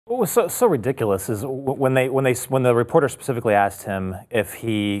What was so ridiculous is when the reporter specifically asked him if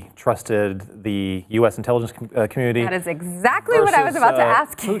he trusted the U.S. intelligence community. That is exactly what I was about to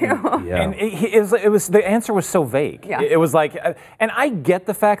ask you. Yeah. And it was the answer was so vague. Yeah. It was like, and I get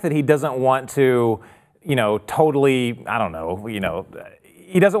the fact that he doesn't want to, totally, I don't know,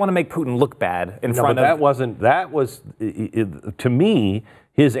 he doesn't want to make Putin look bad in front of. That was to me,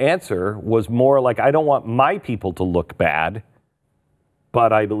 his answer was more like, I don't want my people to look bad,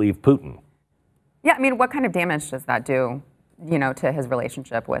 but I believe Putin. Yeah, I mean, what kind of damage does that do, to his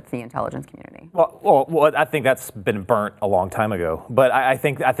relationship with the intelligence community? Well, I think that's been burnt a long time ago. But I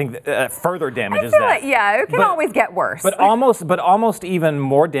think further damage is that. It can always get worse. But almost even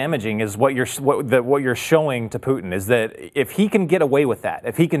more damaging is what you're showing to Putin is that if he can get away with that,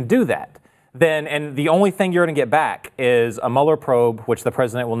 if he can do that, then and the only thing you're going to get back is a Mueller probe, which the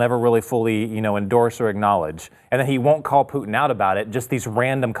president will never really fully endorse or acknowledge, and then he won't call Putin out about it. Just these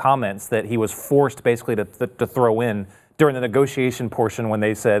random comments that he was forced basically to throw in during the negotiation portion when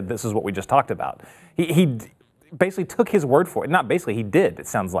they said this is what we just talked about. He basically took his word for it. Not basically, he did. It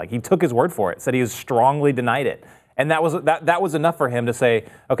sounds like he took his word for it. Said he has strongly denied it. And that was enough for him to say,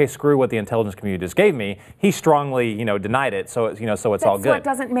 okay, screw what the intelligence community just gave me. He strongly, denied it, so it's all good. That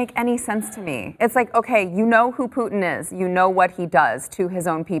doesn't make any sense to me. It's like, okay, you know who Putin is. You know what he does to his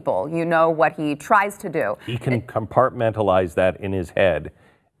own people. You know what he tries to do. He can compartmentalize that in his head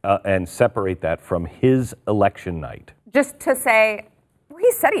and separate that from his election night. Just to say, well,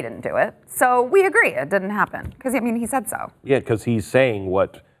 he said he didn't do it, so we agree it didn't happen. Because, he said so. Yeah, because he's saying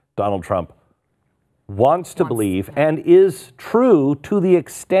what Donald Trump wants to believe and is true to the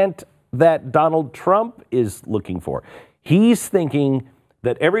extent that Donald Trump is looking for. He's thinking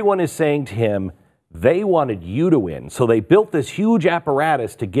that everyone is saying to him, they wanted you to win, so they built this huge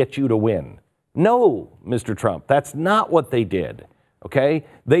apparatus to get you to win. No, Mr. Trump, that's not what they did, okay?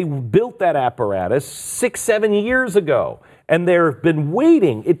 They built that apparatus 6-7 years ago, and they've been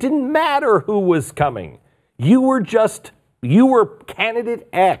waiting. It didn't matter who was coming. You were candidate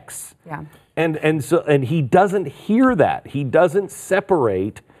X. Yeah. And he doesn't hear that. He doesn't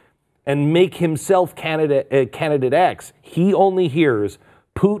separate and make himself candidate X. He only hears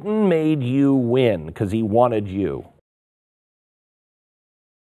Putin made you win because he wanted you.